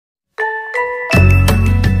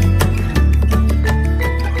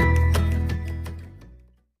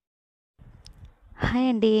Hi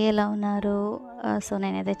అండి. ఎలా ఉన్నారు? సో,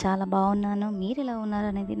 నేనైతే చాలా బాగున్నాను. మీరెలా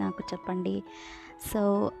ఉన్నారనేది నాకు చెప్పండి. సో,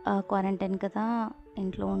 క్వారంటైన్ కదా!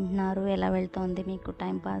 ఇంట్లో ఉంటున్నారు. ఎలా వెళ్తోంది మీకు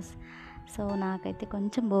టైమ్ పాస్? సో, నాకైతే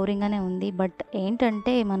కొంచెం బోరింగ్‌గానే ఉంది. బట్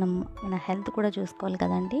ఏంటంటే, మన హెల్త్ కూడా చూసుకోవాలి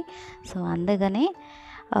కదండీ! సో, అందుకనే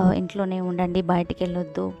ఇంట్లోనే ఉండండి,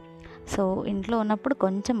 బయటికెళ్ళొద్దు. సో, ఇంట్లో ఉన్నప్పుడు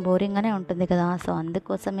కొంచెం బోరింగ్‌గానే ఉంటుంది కదా! సో,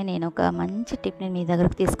 అందుకోసమే నేనొక మంచి టిప్‌ని మీ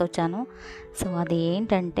దగ్గరికి తీసుకొచ్చాను. సో, అది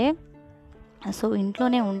ఏంటంటే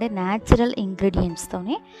ఇంట్లోనే ఉండే న్యాచురల్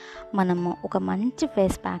ఇంగ్రీడియంట్స్తోని మనము ఒక మంచి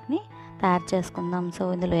ఫేస్ ప్యాక్ని తయారు చేసుకుందాం. సో,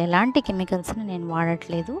 ఇందులో ఎలాంటి కెమికల్స్‌ని నేను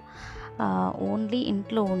వాడట్లేదు. ఓన్లీ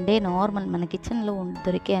ఇంట్లో ఉండే నార్మల్ మన కిచెన్‌లో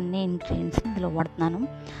దొరికే అన్ని ఇంగ్రీడియంట్స్‌ని ఇందులో వాడుతున్నాను.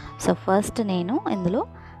 సో, ఫస్ట్ నేను ఇందులో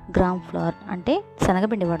గ్రామ్ ఫ్లోర్ అంటే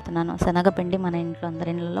శనగపిండి వాడుతున్నాను. శనగపిండి మన ఇంట్లో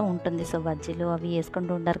అందరి ఇళ్ళలో ఉంటుంది. సో, బజ్జీలు అవి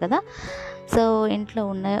వేసుకుంటూ ఉంటారు కదా! సో, ఇంట్లో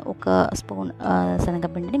ఉన్న ఒక స్పూన్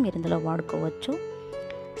శనగపిండిని మీరు ఇందులో వాడుకోవచ్చు.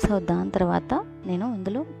 సో, దాని తర్వాత నేను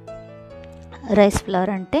ఇందులో రైస్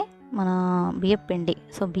ఫ్లోర్ అంటే మన బియ్యపిండి.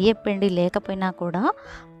 సో, బియ్యపిండి లేకపోయినా కూడా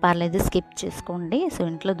పర్లేదు, స్కిప్ చేసుకోండి. సో,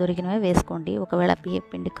 ఇంట్లో దొరికినవే వేసుకోండి. ఒకవేళ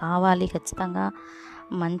బియ్యపిండి కావాలి ఖచ్చితంగా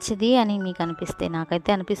మంచిది అని మీకు అనిపిస్తే,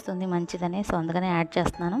 నాకైతే అనిపిస్తుంది మంచిదని, సో, అందుకనే యాడ్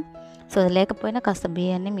చేస్తున్నాను. సో, అది లేకపోయినా కాస్త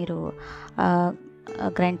బియ్యాన్ని మీరు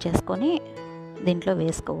గ్రైండ్ చేసుకొని దీంట్లో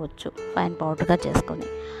వేసుకోవచ్చు, ఫైన్ పౌడర్గా చేసుకొని.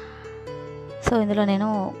 సో, ఇందులో నేను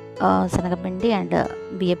శనగపిండి అండ్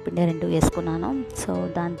బియ్యపిండి 2 వేసుకున్నాను. సో,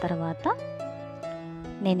 దాని తర్వాత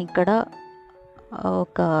నేను ఇక్కడ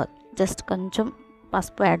ఒక జస్ట్ కొంచెం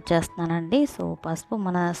పసుపు యాడ్ చేస్తున్నానండి. సో, పసుపు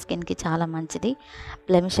మన స్కిన్కి చాలా మంచిది.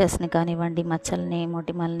 బ్లెమిషెస్ని కానివ్వండి, మచ్చల్ని,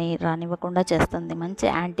 మొటిమల్ని రానివ్వకుండా చేస్తుంది. మంచి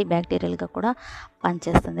యాంటీ బ్యాక్టీరియల్గా కూడా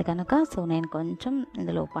పనిచేస్తుంది కనుక సో, నేను కొంచెం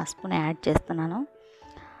ఇందులో పసుపుని యాడ్ చేస్తున్నాను.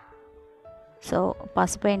 సో,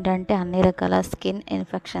 పసుపు ఏంటంటే అన్ని రకాల స్కిన్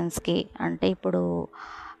ఇన్ఫెక్షన్స్కి, అంటే ఇప్పుడు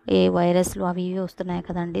ఏ వైరస్లు అవి ఇవి వస్తున్నాయి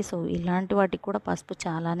కదండి. సో, ఇలాంటి వాటికి కూడా పసుపు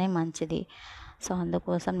చాలానే మంచిది. సో,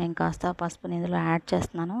 అందుకోసం నేను కాస్త పసుపుని ఇందులో యాడ్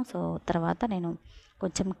చేస్తున్నాను. సో, తర్వాత నేను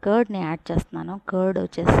కొంచెం కర్డ్ని యాడ్ చేస్తున్నాను. కర్డ్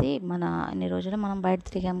వచ్చేసి ఇన్ని రోజులు మనం బయట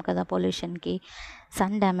తిరిగాం కదా, పొల్యూషన్కి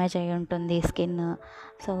సన్ డ్యామేజ్ అయి ఉంటుంది స్కిన్.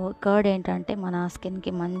 సో, కర్డ్ ఏంటంటే మన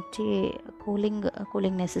స్కిన్కి మంచి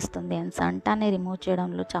కూలింగ్నెస్ ఇస్తుంది అండ్ సంటాన్ని రిమూవ్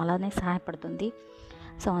చేయడంలో చాలానే సహాయపడుతుంది.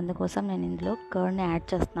 సో, అందుకోసం నేను ఇందులో కర్డ్ని యాడ్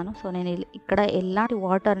చేస్తున్నాను. సో, నేను ఇక్కడ ఎలాంటి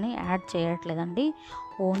వాటర్ని యాడ్ చేయట్లేదండి.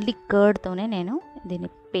 ఓన్లీ కర్డ్తోనే నేను దీన్ని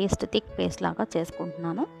థిక్ పేస్ట్ లాగా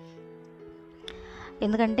చేసుకుంటున్నాను.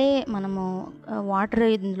 ఎందుకంటే మనము వాటర్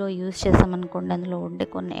ఇందులో యూజ్ చేసామనుకోండి, అందులో ఉండే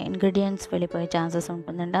కొన్ని ఇంగ్రీడియంట్స్ వెళ్ళిపోయే ఛాన్సెస్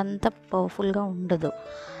ఉంటుందండి. అంత పవర్ఫుల్గా ఉండదు.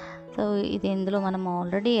 సో, ఇది ఇందులో మనం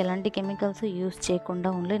ఆల్రెడీ ఎలాంటి కెమికల్స్ యూజ్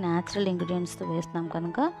చేయకుండా ఓన్లీ న్యాచురల్ ఇంగ్రీడియంట్స్తో వేస్తున్నాం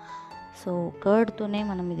కనుక సో, కర్డ్తోనే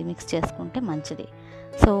మనం ఇది మిక్స్ చేసుకుంటే మంచిది.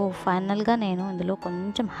 సో, ఫైనల్గా నేను ఇందులో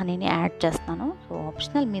కొంచెం హనీని యాడ్ చేస్తాను. సో,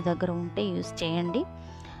 ఆప్షనల్, మీ దగ్గర ఉంటే యూజ్ చేయండి,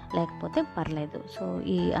 లేకపోతే పర్లేదు. సో,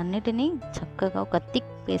 ఈ అన్నిటినీ చక్కగా ఒక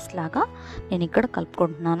థిక్ పేస్ట్ లాగా నేను ఇక్కడ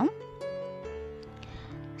కలుపుకుంటున్నాను.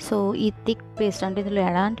 సో, ఈ థిక్ పేస్ట్ అంటే ఇందులో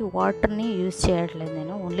ఎలాంటి వాటర్ని యూజ్ చేయట్లేదు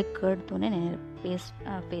నేను, ఓన్లీ కర్డ్తోనే నేను ఫేస్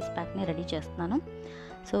ప్యాక్ని రెడీ చేస్తున్నాను.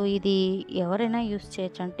 సో, ఇది ఎవరైనా యూజ్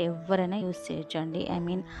చేయొచ్చు, అంటే ఎవరైనా యూజ్ చేయొచ్చు అండి. ఐ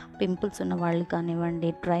మీన్ పింపుల్స్ ఉన్న వాళ్ళు కానివ్వండి,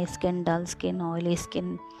 dry skin, dull skin, oily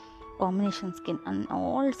skin, combination skin,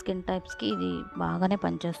 all skin టైప్స్కి ఇది బాగానే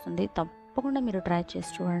పనిచేస్తుంది. తప్పకుండా మీరు ట్రై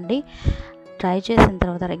చేసి చూడండి. ట్రై చేసిన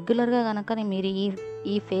తర్వాత రెగ్యులర్గా కనుక మీరు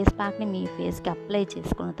ఈ ఫేస్ ప్యాక్ని మీ ఫేస్కి అప్లై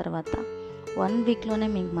చేసుకున్న తర్వాత 1 వీక్లోనే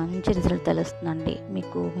మీకు మంచి రిజల్ట్ తెలుస్తుందండి.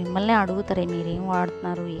 మిమ్మల్ని అడుగుతారే మీరు ఏం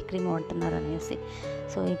వాడుతున్నారు, ఏ క్రీమ్ వాడుతున్నారు అనేసి.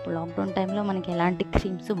 సో, ఇప్పుడు లాక్డౌన్ టైంలో మనకి ఎలాంటి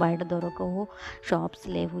క్రీమ్స్ బయట దొరకవు, షాప్స్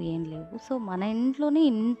లేవు, ఏం లేవు. సో, మన ఇంట్లోనే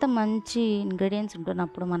ఇంత మంచి ఇంగ్రీడియంట్స్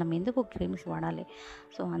ఉంటున్నప్పుడు మనం ఎందుకు క్రీమ్స్ వాడాలి?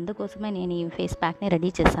 సో, అందుకోసమే నేను ఈ ఫేస్ ప్యాక్ని రెడీ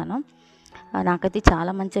చేశాను. నాకైతే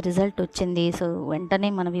చాలా మంచి రిజల్ట్ వచ్చింది. సో, వెంటనే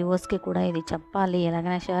మన వ్యూవర్స్కి కూడా ఇది చెప్పాలి,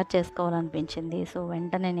 ఎలాగైనా షేర్ చేసుకోవాలనిపించింది. సో,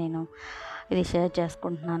 వెంటనే నేను ఇది షేర్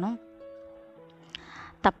చేసుకుంటున్నాను.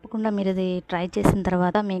 తప్పకుండా మీరు ఇది ట్రై చేసిన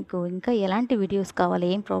తర్వాత మీకు ఇంకా ఎలాంటి వీడియోస్ కావాలి,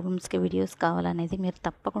 ఏం ప్రాబ్లమ్స్కి వీడియోస్ కావాలనేది మీరు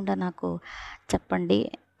తప్పకుండా నాకు చెప్పండి.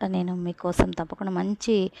 నేను మీకోసం తప్పకుండా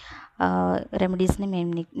మంచి రెమెడీస్ని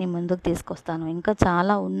మీ ముందుకు తీసుకొస్తాను. ఇంకా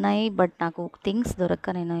చాలా ఉన్నాయి, బట్ నాకు థింగ్స్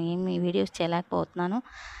దొరక్క నేను ఏమి వీడియోస్ చేయలేకపోతున్నాను.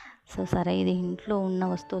 సో, సరే, ఇది ఇంట్లో ఉన్న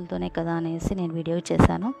వస్తువులతోనే కదా అనేసి నేను వీడియో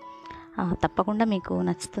చేశాను. తప్పకుండా మీకు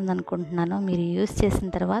నచ్చుతుంది అనుకుంటున్నాను. మీరు యూజ్ చేసిన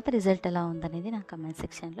తర్వాత రిజల్ట్ ఎలా ఉందనేది నా కమెంట్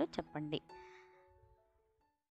సెక్షన్లో చెప్పండి.